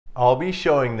I'll be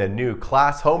showing the new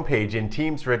class homepage in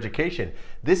Teams for Education.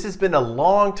 This has been a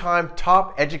long time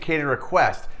top educator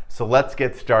request, so let's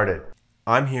get started.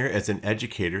 I'm here as an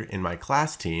educator in my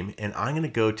class team, and I'm going to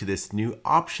go to this new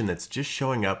option that's just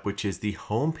showing up, which is the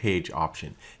homepage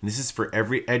option. And this is for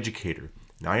every educator.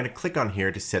 Now I'm going to click on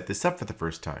here to set this up for the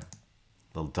first time.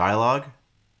 Little dialog.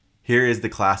 Here is the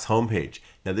class homepage.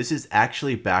 Now this is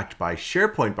actually backed by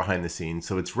SharePoint behind the scenes,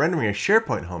 so it's rendering a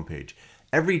SharePoint homepage.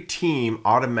 Every team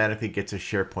automatically gets a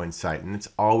SharePoint site, and it's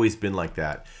always been like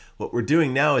that. What we're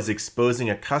doing now is exposing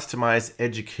a customized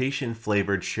education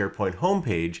flavored SharePoint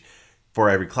homepage for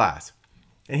every class.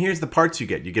 And here's the parts you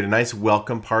get. You get a nice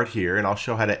welcome part here, and I'll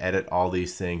show how to edit all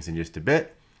these things in just a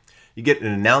bit. You get an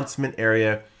announcement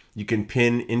area. You can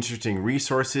pin interesting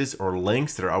resources or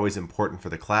links that are always important for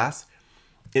the class.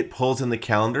 It pulls in the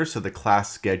calendar, so the class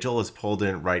schedule is pulled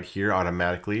in right here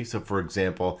automatically. So for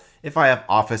example, if I have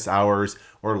office hours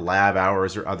or lab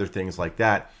hours or other things like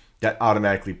that, that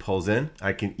automatically pulls in.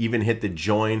 I can even hit the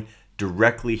join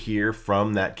directly here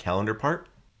from that calendar part.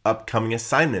 Upcoming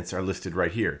assignments are listed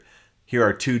right here. Here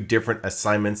are two different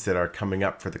assignments that are coming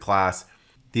up for the class.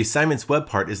 The assignments web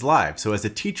part is live. So as a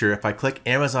teacher, if I click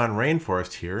Amazon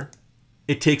Rainforest here,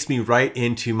 it takes me right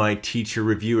into my teacher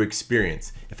review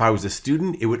experience. If I was a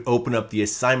student, it would open up the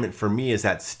assignment for me as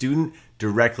that student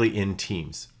directly in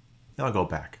Teams. Now I'll go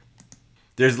back.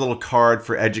 There's a little card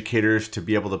for educators to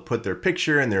be able to put their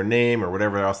picture and their name or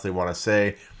whatever else they want to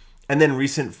say. And then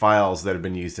recent files that have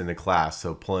been used in the class.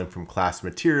 So pulling from class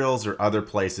materials or other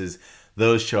places,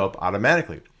 those show up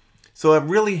automatically. So a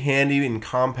really handy and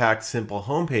compact, simple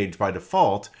homepage by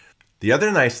default. The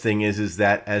other nice thing is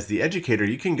that as the educator,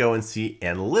 you can go and see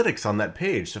analytics on that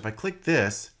page. So if I click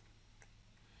this,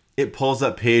 it pulls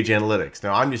up page analytics.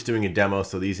 Now I'm just doing a demo,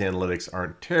 so these analytics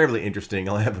aren't terribly interesting.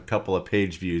 I only have a couple of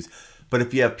page views. But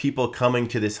if you have people coming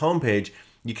to this homepage,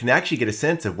 you can actually get a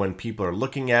sense of when people are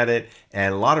looking at it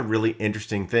and a lot of really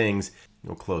interesting things.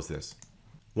 We'll close this.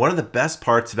 One of the best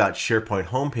parts about SharePoint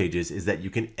homepages is that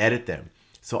you can edit them.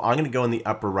 So I'm going to go in the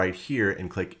upper right here and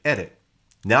click Edit.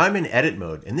 Now I'm in edit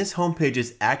mode, and this homepage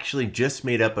is actually just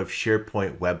made up of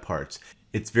SharePoint web parts.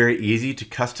 It's very easy to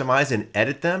customize and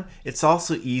edit them. It's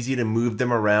also easy to move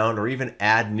them around or even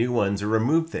add new ones or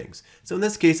remove things. So in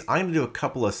this case, I'm going to do a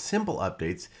couple of simple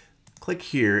updates. Click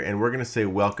here, and we're going to say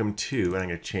welcome to, and I'm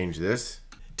going to change this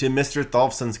to Mr.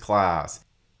 Tholfsen's class.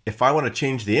 If I want to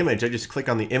change the image, I just click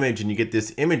on the image and you get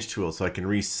this image tool, so I can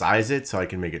resize it, so I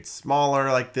can make it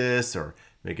smaller like this or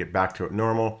make it back to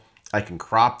normal. I can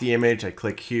crop the image. I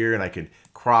click here and I can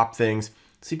crop things.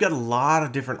 So you've got a lot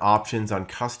of different options on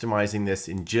customizing this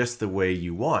in just the way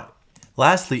you want.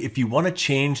 Lastly, if you want to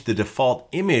change the default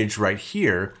image right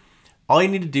here, all you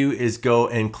need to do is go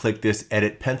and click this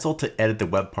edit pencil to edit the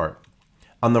web part.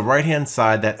 On the right hand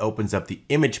side, that opens up the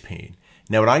image pane.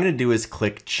 Now what I'm going to do is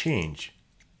click change.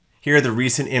 Here are the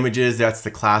recent images. That's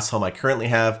the class home I currently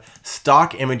have.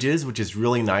 Stock images, which is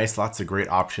really nice. Lots of great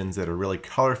options that are really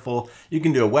colorful. You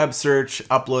can do a web search,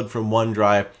 upload from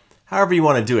OneDrive, however you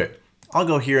want to do it. I'll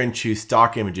go here and choose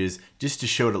stock images just to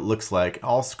show what it looks like.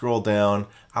 I'll scroll down.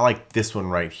 I like this one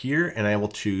right here, and I will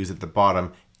choose at the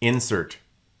bottom, insert.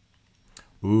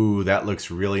 Ooh, that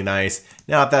looks really nice.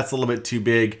 Now, if that's a little bit too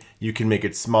big, you can make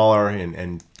it smaller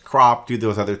and crop, do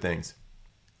those other things.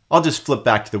 I'll just flip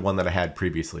back to the one that I had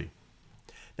previously.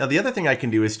 Now the other thing I can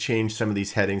do is change some of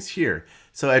these headings here.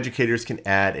 So educators can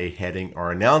add a heading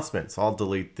or announcement. So I'll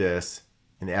delete this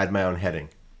and add my own heading.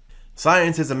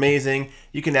 Science is amazing.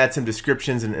 You can add some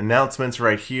descriptions and announcements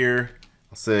right here.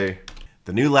 I'll say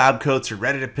the new lab coats are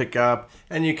ready to pick up,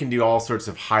 and you can do all sorts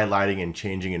of highlighting and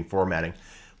changing and formatting.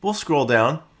 We'll scroll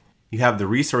down. You have the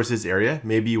resources area.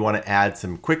 Maybe you want to add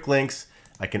some quick links.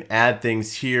 I can add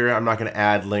things here. I'm not going to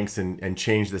add links and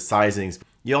change the sizings.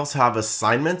 You also have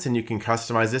assignments, and you can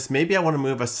customize this. Maybe I want to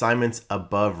move assignments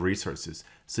above resources.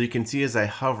 So you can see as I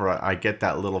hover, I get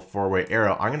that little four-way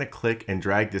arrow. I'm going to click and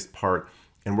drag this part,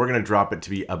 and we're going to drop it to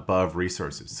be above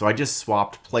resources. So I just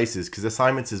swapped places because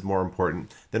assignments is more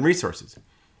important than resources.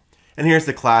 And here's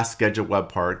the class schedule web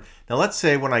part. Now let's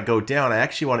say when I go down, I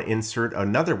actually want to insert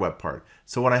another web part.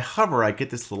 So when I hover, I get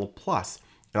this little plus.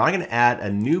 And I'm going to add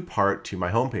a new part to my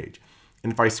homepage.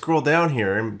 And if I scroll down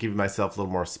here and give myself a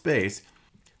little more space,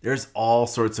 there's all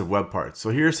sorts of web parts.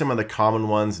 So here are some of the common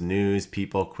ones: news,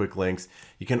 people, quick links.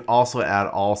 You can also add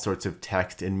all sorts of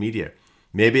text and media.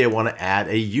 Maybe I want to add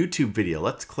a YouTube video.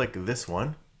 Let's click this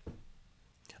one.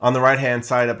 On the right hand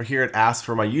side up here, it asks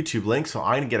for my YouTube link. So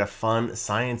I'm going to get a fun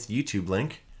science YouTube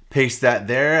link. Paste that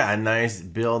there, a nice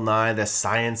Bill Nye the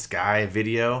Science Guy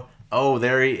video. Oh,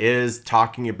 there he is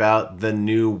talking about the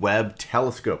new Webb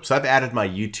telescope. So I've added my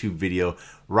YouTube video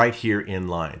right here in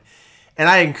line. And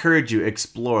I encourage you,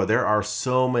 explore. There are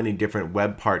so many different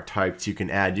web part types you can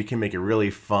add. You can make a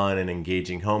really fun and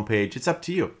engaging homepage. It's up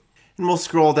to you. And we'll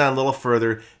scroll down a little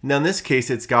further. Now in this case,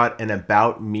 it's got an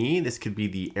About Me. This could be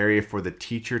the area for the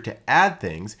teacher to add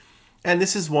things. And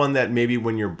this is one that maybe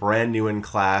when you're brand new in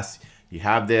class, you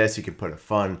have this, you can put a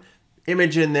fun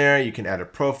image in there, you can add a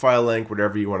profile link,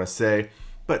 whatever you want to say.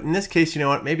 But in this case, you know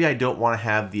what, maybe I don't want to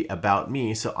have the About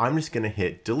Me, so I'm just going to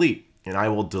hit delete, and I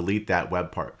will delete that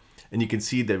web part. And you can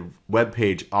see the web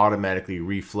page automatically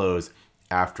reflows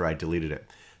after I deleted it.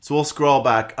 So we'll scroll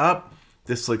back up.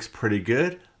 This looks pretty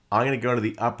good. I'm going to go to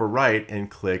the upper right and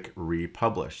click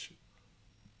Republish.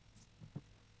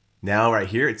 Now right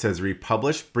here it says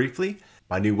Republish briefly.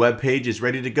 My new web page is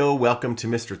ready to go. Welcome to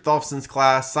Mr. Tholfsen's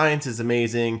class. Science is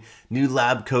amazing. New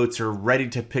lab coats are ready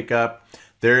to pick up.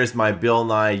 There's my Bill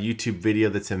Nye YouTube video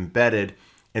that's embedded.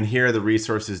 And here are the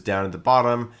resources down at the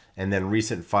bottom, and then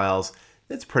recent files.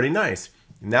 It's pretty nice.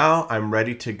 Now I'm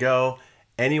ready to go.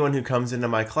 Anyone who comes into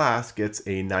my class gets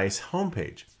a nice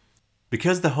homepage.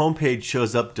 Because the homepage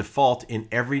shows up default in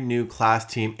every new class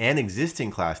team and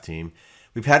existing class team,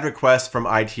 we've had requests from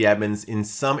IT admins. In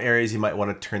some areas, you might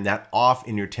want to turn that off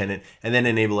in your tenant and then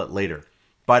enable it later.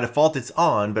 By default, it's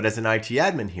on, but as an IT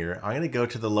admin here, I'm going to go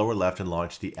to the lower left and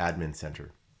launch the Admin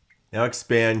Center. Now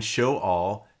expand Show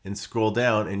All and scroll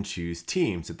down and choose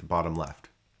Teams at the bottom left.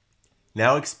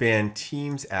 Now expand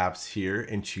Teams Apps here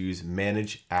and choose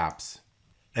Manage Apps.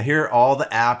 Now here are all the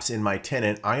apps in my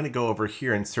tenant. I'm going to go over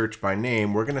here and search by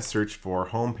name. We're going to search for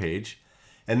Homepage.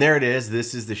 And there it is.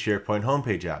 This is the SharePoint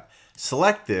Homepage app.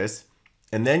 Select this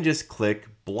and then just click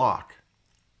Block.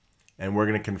 And we're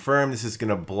going to confirm this is going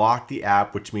to block the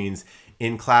app, which means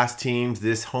in class teams,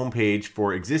 this homepage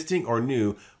for existing or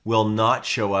new will not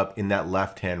show up in that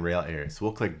left-hand rail area. So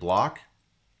we'll click Block.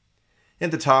 At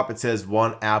the top, it says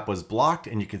one app was blocked,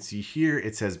 and you can see here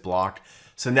it says blocked.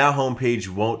 So now homepage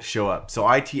won't show up. So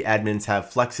IT admins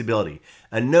have flexibility.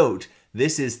 A note,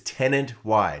 this is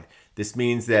tenant-wide. This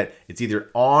means that it's either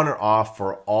on or off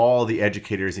for all the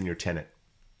educators in your tenant.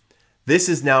 This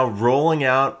is now rolling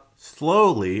out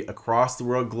slowly across the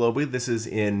world globally. This is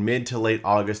in mid to late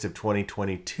August of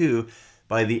 2022.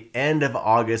 By the end of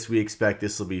August, we expect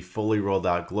this will be fully rolled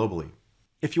out globally.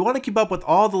 If you want to keep up with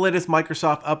all the latest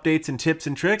Microsoft updates and tips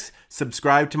and tricks,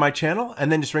 subscribe to my channel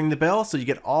and then just ring the bell so you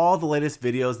get all the latest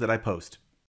videos that I post.